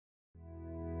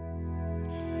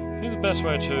The best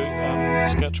way to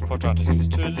sketch quadratic is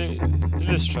to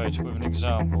illustrate with an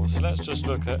example. So let's just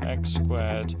look at x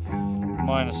squared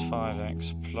minus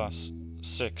 5x plus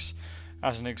 6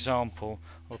 as an example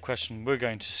of a question we're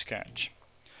going to sketch.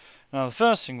 Now the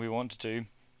first thing we want to do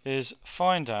is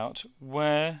find out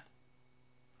where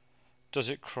does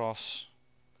it cross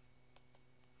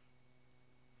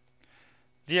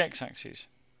the x-axis.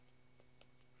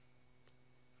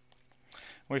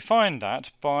 We find that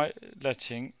by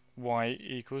letting y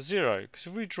equals 0, because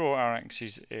if we draw our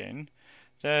axes in,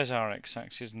 there's our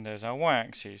x-axis and there's our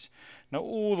y-axis. Now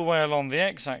all the way along the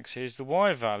x-axis, the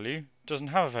y value doesn't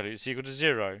have a value, it's equal to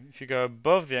 0. If you go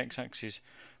above the x-axis,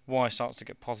 y starts to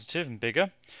get positive and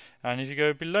bigger, and if you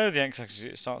go below the x-axis,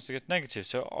 it starts to get negative.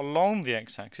 So along the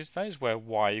x-axis, that is where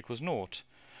y equals 0.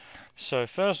 So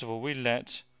first of all, we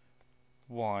let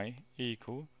y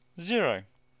equal 0.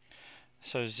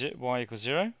 So y equals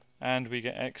 0, and we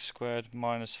get x squared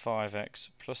minus 5x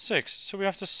plus 6. So we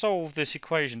have to solve this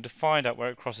equation to find out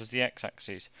where it crosses the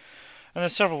x-axis. And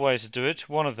there's several ways to do it.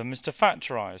 One of them is to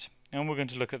factorise, and we're going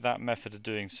to look at that method of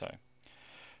doing so.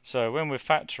 So when we're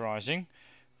factorising,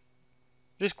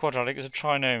 this quadratic is a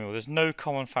trinomial. There's no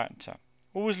common factor.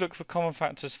 Always look for common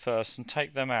factors first and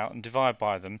take them out and divide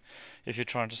by them if you're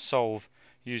trying to solve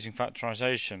using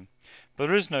factorisation. But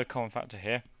there is no common factor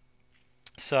here,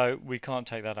 so we can't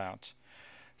take that out.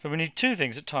 So we need two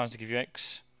things at times to give you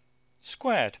x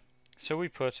squared. So we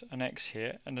put an x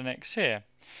here and an x here.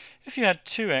 If you had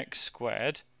 2x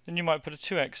squared, then you might put a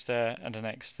 2x there and an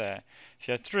x there. If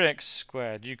you had 3x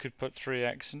squared, you could put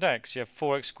 3x and x. You have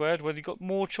 4x squared, where you've got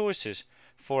more choices.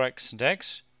 4x and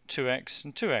x, 2x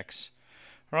and 2x.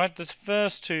 Right? The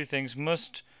first two things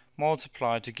must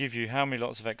multiply to give you how many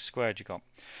lots of x squared you got.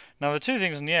 Now the two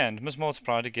things in the end must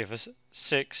multiply to give us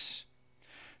 6.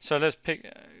 So let's pick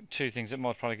two things that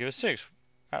multiply to give us 6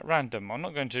 at random. I'm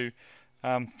not going to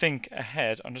think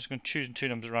ahead. I'm just going to choose two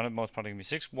numbers at random multiply to give me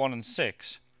 6, 1 and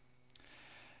 6.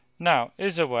 Now,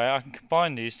 is there a way I can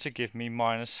combine these to give me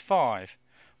minus 5?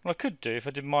 Well, I could do if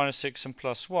I did minus 6 and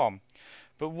plus 1.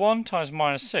 But 1 times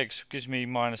minus 6 gives me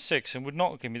minus 6 and would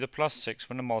not give me the plus 6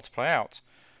 when I multiply out.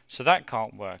 So that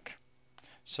can't work.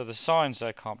 So the signs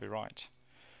there can't be right.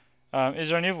 Is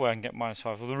there any other way I can get minus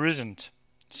 5? Well, there isn't.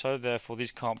 So therefore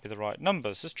these can't be the right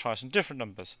numbers. Let's try some different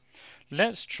numbers.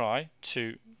 Let's try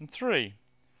 2 and 3.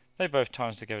 They both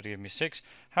times together to give me 6.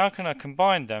 How can I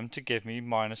combine them to give me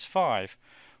minus 5?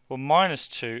 Well, minus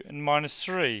 2 and minus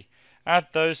 3. Add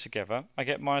those together, I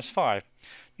get minus 5.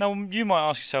 Now you might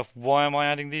ask yourself, why am I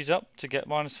adding these up to get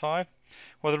minus 5?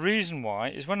 Well, the reason why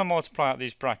is when I multiply out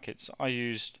these brackets, I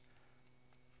used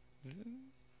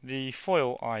the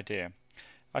FOIL idea.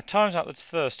 I times out the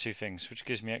first two things, which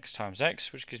gives me x times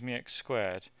x, which gives me x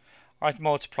squared. I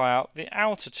multiply out the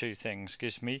outer two things,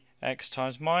 gives me x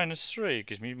times minus 3,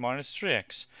 gives me minus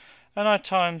 3x. And I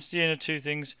times the inner two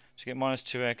things to get minus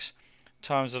 2x,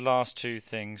 times the last two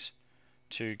things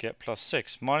to get plus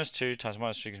 6. Minus 2 times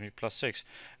minus 3 gives me plus 6.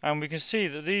 And we can see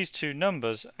that these two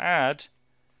numbers add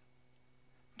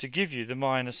to give you the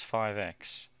minus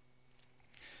 5x.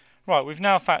 Right, we've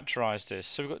now factorised this.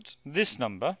 So we've got this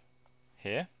number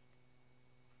here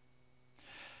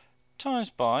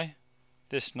times by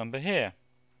this number here.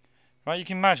 Right, you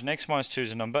can imagine x minus 2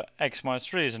 is a number, x minus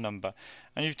 3 is a number,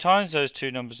 and you've times those two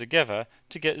numbers together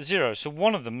to get 0. So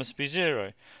one of them must be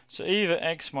 0. So either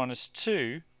x minus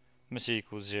 2 must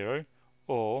equal 0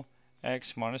 or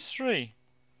x minus 3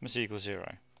 must equal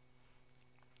 0.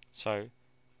 So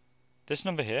this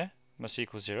number here must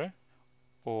equal 0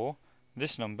 or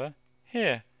this number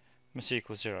here must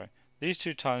equal 0. These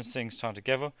two things times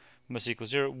together must equal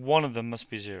 0. One of them must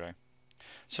be 0.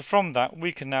 So from that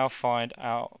we can now find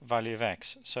our value of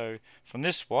x. So from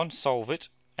this one, solve it.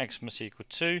 X must equal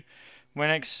 2. When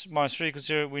x minus 3 equals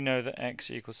 0, we know that x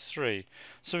equals 3.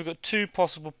 So we've got two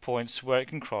possible points where it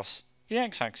can cross the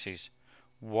x-axis.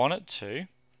 One at 2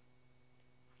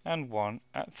 and one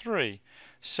at 3.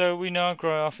 So we know our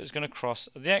graph is going to cross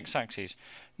the x-axis.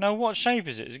 Now what shape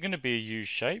is it? Is it going to be a U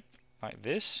shape like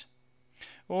this?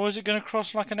 Or is it going to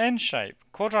cross like an N shape?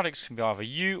 Quadratics can be either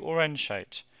U or N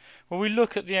shaped. Well, we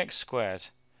look at the x squared.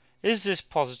 Is this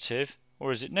positive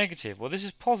or is it negative? Well, this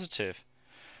is positive.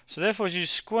 So therefore as you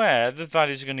square, the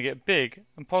values are going to get big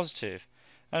and positive.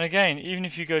 And again, even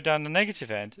if you go down the negative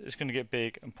end, it's going to get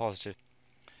big and positive.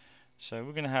 So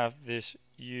we're going to have this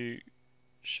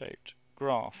U-shaped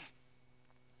graph.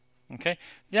 Okay,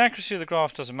 the accuracy of the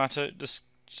graph doesn't matter, as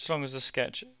long as the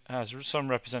sketch has some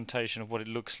representation of what it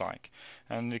looks like.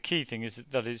 And the key thing is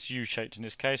that it's U-shaped in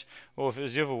this case, or if it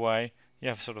was the other way, you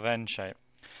have a sort of N shape.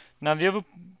 Now the other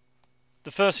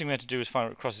the first thing we had to do is find out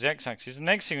where it crosses the x-axis. The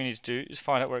next thing we need to do is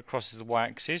find out where it crosses the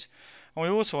y-axis, and we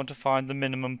also want to find the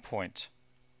minimum point.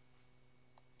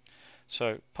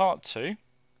 So part 2,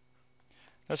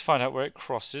 let's find out where it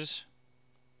crosses.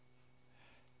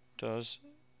 Does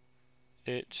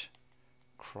it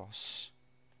cross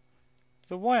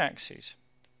the y-axis?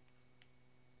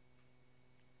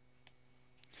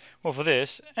 Well, for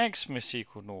this, x must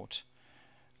equal 0,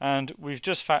 and we've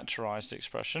just factorised the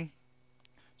expression.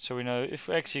 So we know if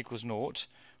x equals 0,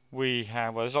 we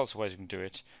have, well, there's lots of ways we can do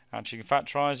it. Actually, you can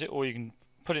factorise it, or you can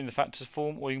put it in the factors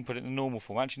form, or you can put it in the normal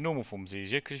form. Actually, normal form is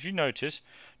easier, because if you notice,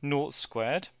 0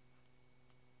 squared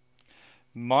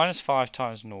minus 5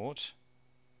 times 0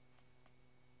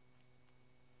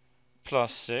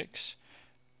 plus 6,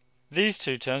 these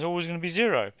two terms are always going to be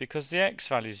 0, because the x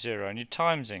value is 0, and you're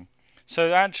timesing.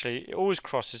 So actually, it always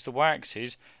crosses the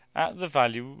y-axis at the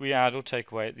value we add or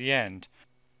take away at the end.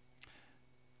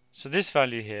 So this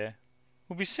value here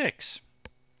will be 6.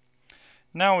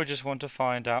 Now we just want to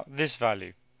find out this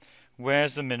value.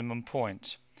 Where's the minimum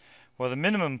point? Well, the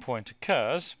minimum point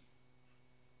occurs,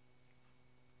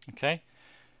 okay,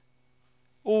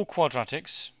 all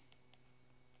quadratics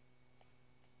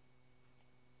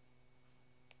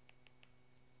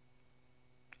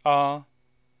are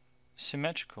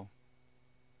symmetrical.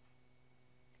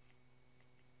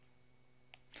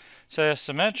 So they're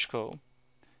symmetrical,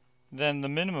 then the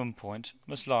minimum point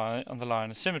must lie on the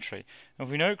line of symmetry. And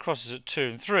if we know it crosses at 2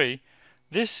 and 3,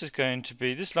 this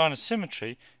line of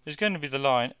symmetry is going to be the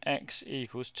line x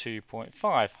equals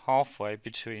 2.5, halfway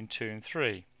between 2 and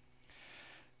 3.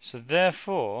 So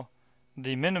therefore,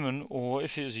 the minimum, or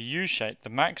if it was a U-shape, the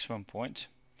maximum point,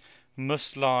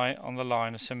 must lie on the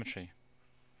line of symmetry.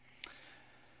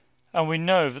 And we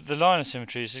know that the line of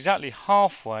symmetry is exactly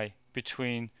halfway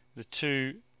between the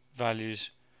two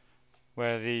values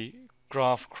where the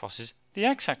graph crosses the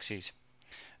x-axis.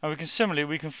 And we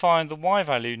can find the y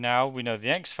value now. We know the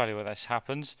x value where this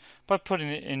happens by putting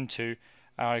it into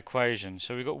our equation.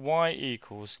 So we've got y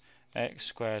equals x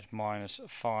squared minus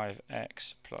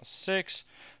 5x plus 6.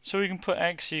 So we can put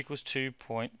x equals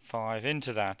 2.5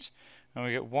 into that. And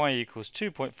we get y equals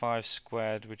 2.5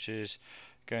 squared, which is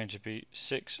going to be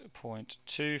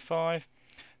 6.25.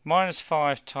 Minus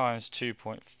 5 times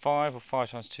 2.5, or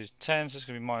 5 times 2 is 10, so it's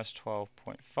going to be minus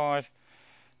 12.5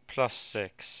 plus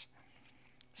 6.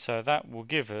 So that will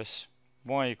give us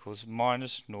y equals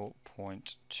minus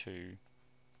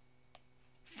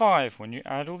 0.25 when you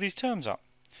add all these terms up.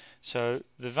 So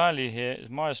the value here is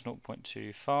minus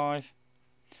 0.25,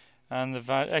 and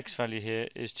the x value here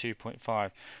is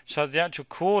 2.5. So the actual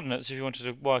coordinates, if you wanted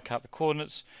to work out the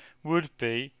coordinates, would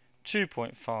be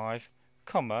 2.5,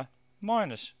 comma,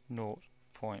 minus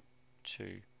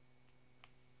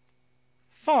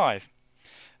 0.25.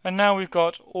 And now we've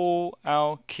got all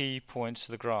our key points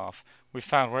of the graph. We've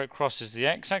found where it crosses the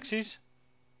x-axis,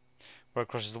 where it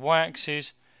crosses the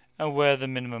y-axis, and where the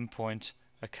minimum point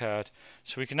occurred.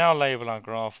 So we can now label our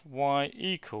graph y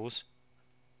equals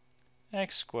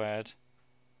x squared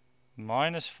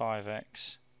minus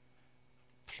 5x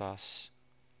plus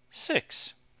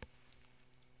 6.